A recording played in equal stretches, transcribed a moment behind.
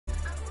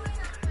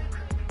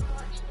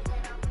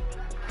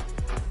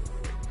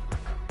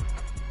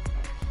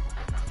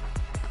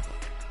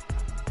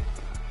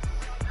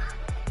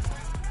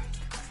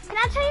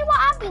I tell you what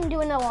I've been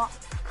doing a lot?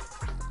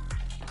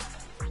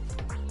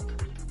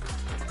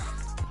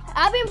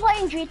 I've been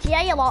playing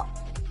GTA a lot.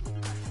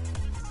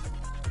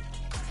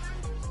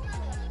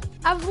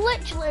 I've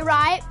literally,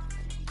 right,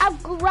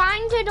 I've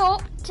grinded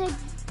up to,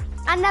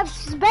 and I've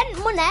spent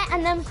money,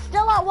 and I'm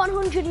still at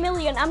 100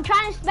 million. I'm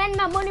trying to spend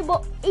my money,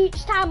 but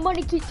each time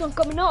money keeps on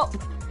coming up.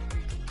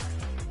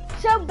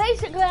 So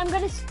basically, I'm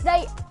gonna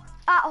stay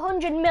at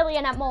 100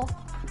 million at more.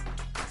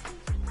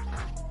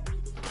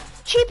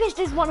 Cheapest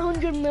is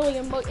 100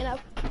 million, but you know,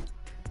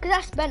 because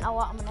I spent a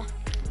lot of money.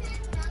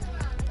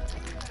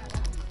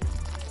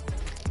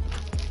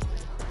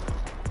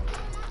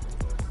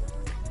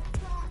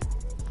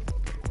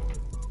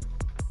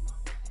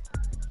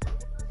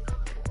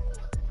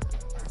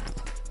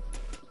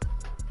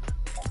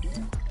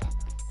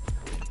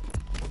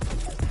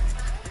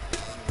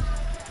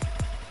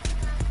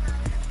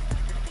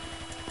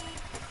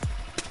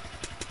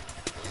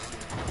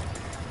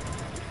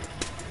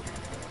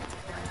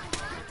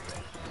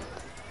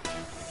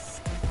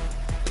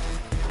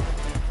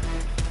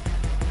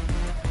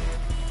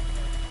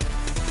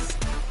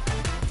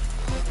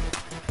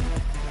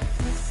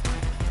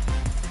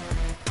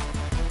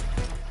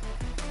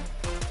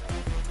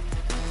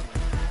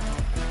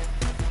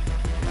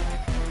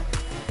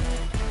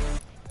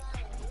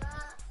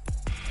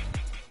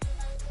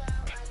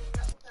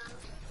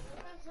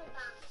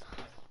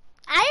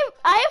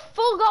 I have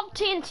full got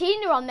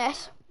TNT on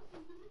this.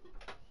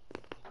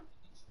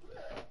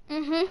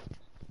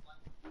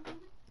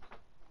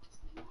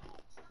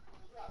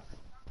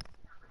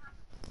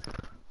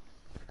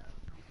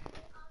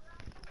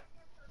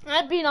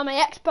 I've been on my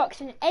Xbox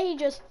in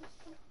ages.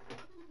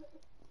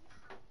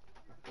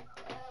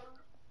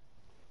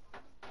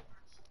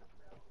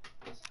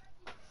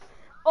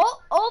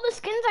 All the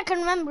skins I can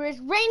remember is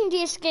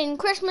reindeer skin,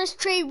 Christmas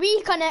tree,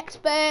 recon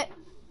expert,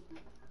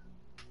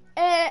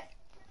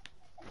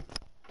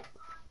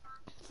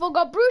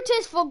 forgot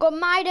Brutus, forgot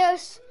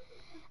Midas,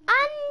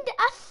 and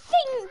I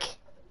think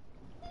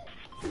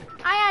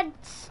I had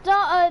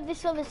starter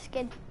this other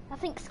skin. I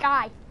think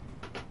Sky.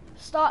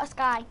 Starter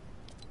Sky.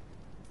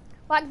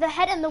 Like the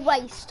head and the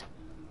waist.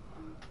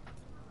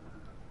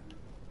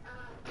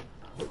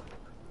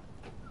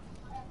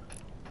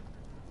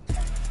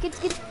 Skid.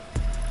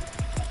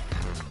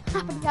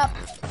 Happened up.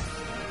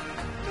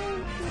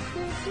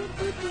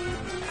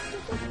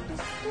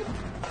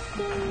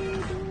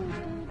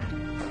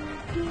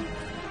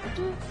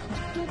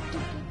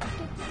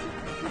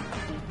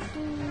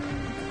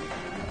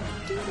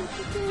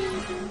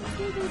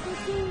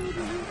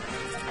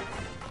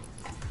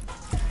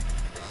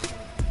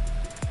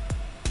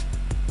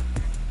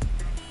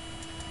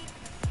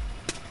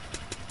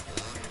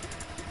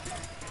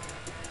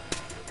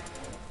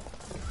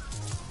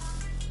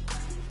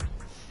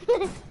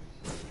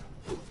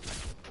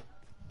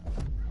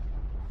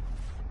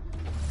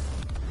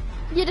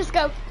 You just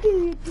go.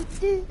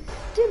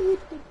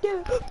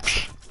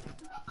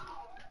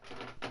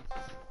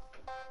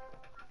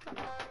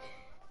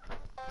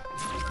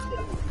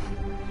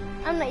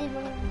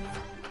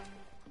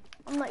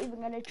 I'm not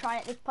even gonna try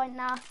at this point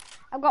now.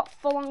 I've got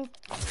full on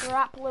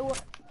crap lure.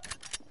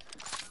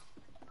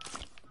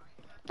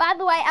 By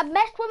the way, I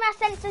messed with my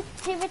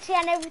sensitivity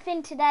and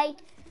everything today,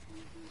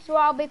 so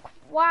I'll be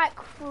quite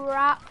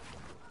crap.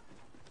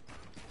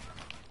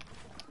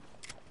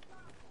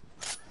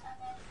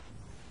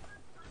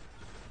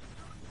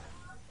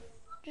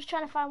 Just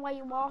trying to find where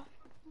you are.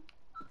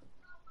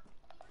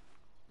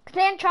 Because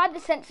they haven't tried the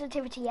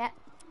sensitivity yet.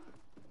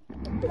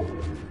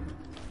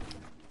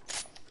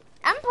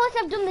 And plus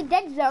I've done the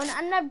dead zone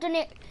and I've done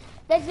it,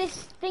 there's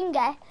this thing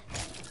there,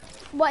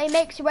 what it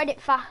makes you edit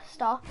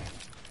faster.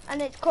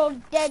 And it's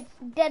called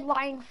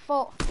Deadline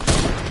Foot.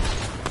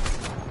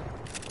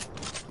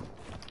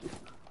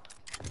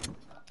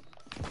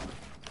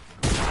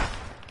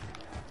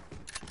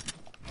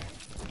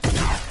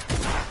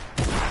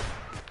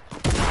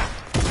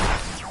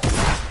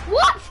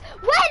 What?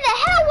 Where the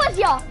hell was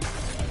you?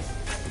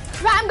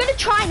 Right, I'm gonna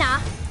try now.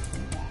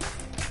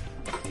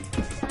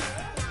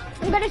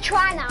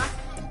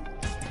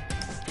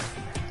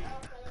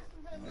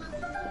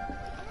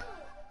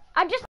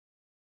 I just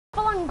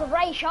full on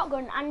grey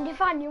shotgun, and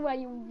if I knew where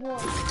you were.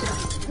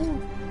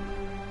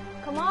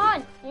 Come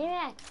on,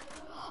 yeah.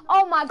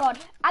 Oh my god,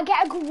 I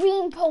get a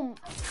green pump.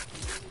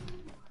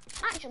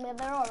 Actually,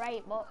 they're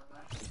alright, but.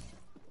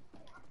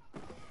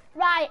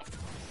 Right,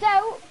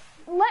 so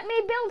let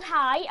me build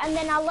high, and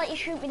then I'll let you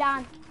shoot me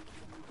down.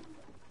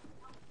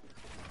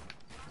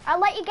 I'll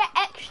let you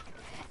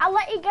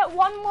get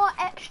one more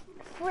extra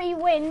free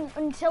win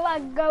until I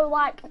go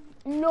like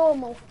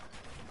normal.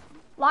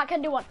 Like I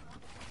do one.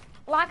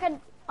 Like a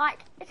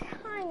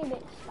tiny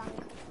bit stank.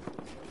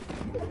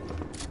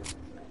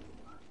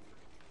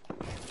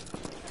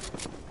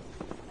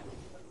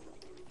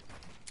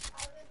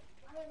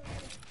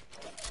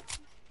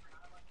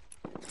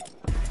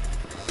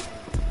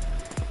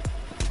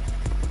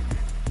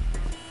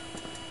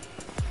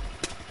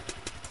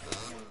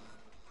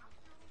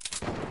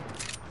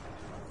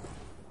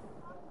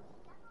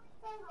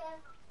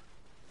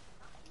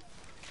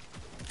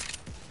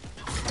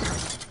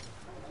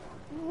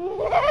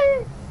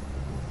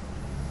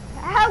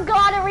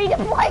 free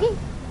to play.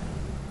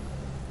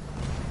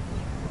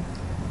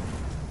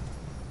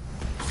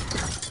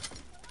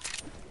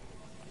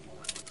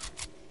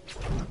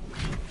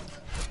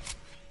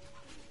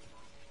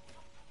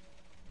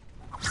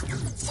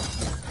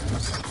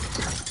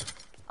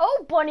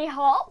 Oh, bunny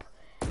hop.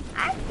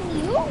 I see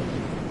you.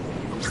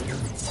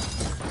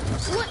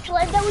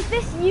 Literally, there was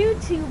this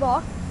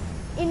YouTuber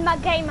in my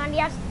game and he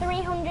has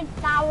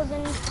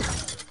 300,000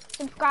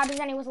 subscribers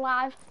and he was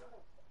live.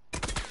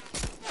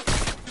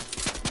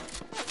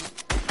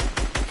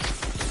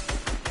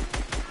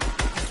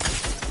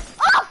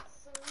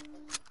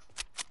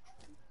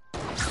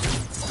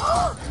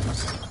 Oh!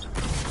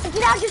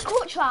 Did I just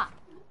clutch that?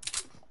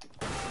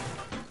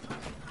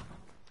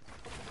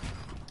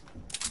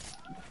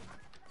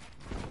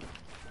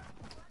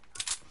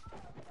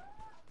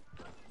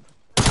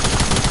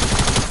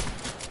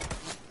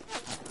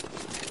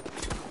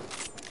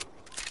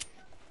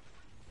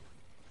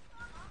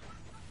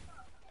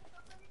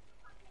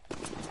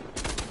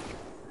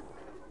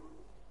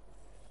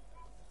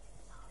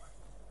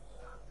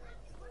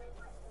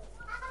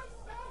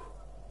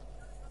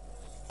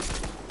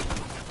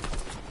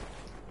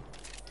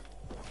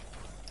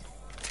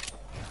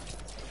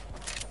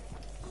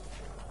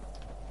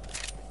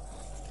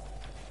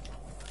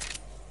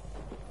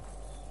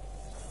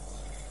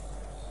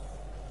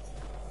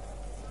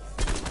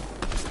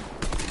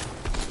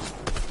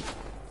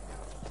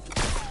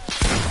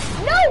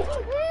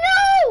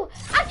 No!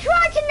 I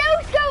tried to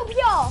no-scope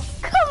y'all!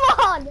 Come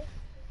on!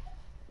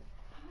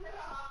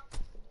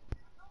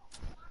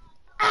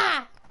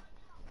 Ah!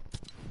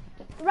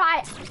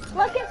 Right,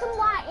 let's get some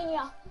light in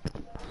here.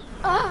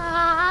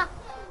 Ah!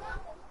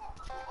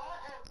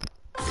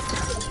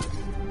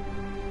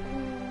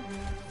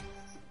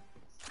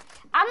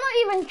 I'm not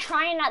even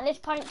trying at this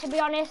point, to be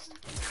honest.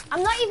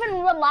 I'm not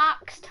even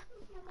relaxed.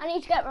 I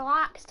need to get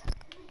relaxed.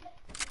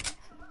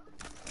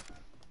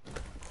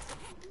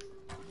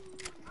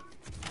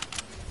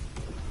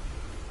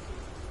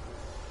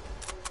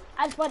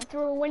 I just went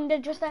through a window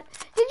just then.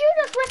 Did you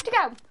just rift to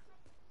go?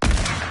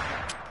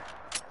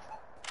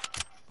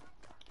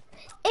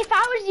 If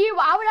I was you,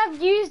 I would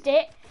have used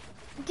it.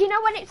 Do you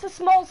know when it's a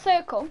small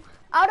circle?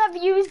 I would have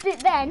used it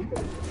then,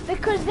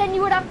 because then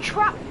you would have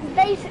trapped,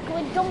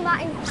 basically done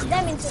that in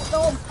them into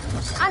storm.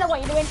 I know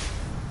what you're doing.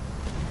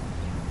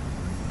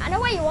 I know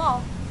where you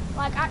are.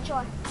 Like,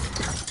 actually.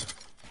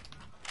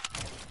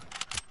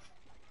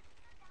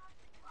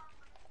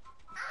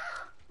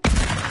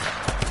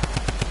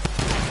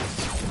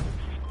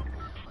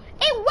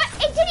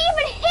 It didn't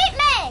even hit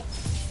me!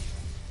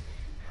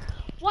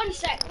 1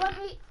 sec, let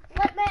me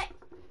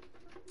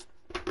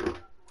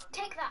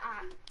take that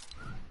out.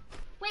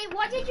 Wait,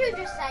 what did you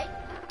just say?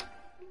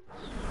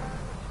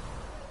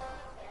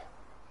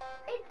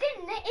 It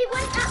didn't, it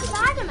went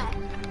outside of me.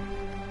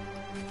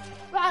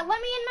 Right,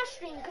 let me in my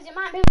stream, because it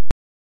might be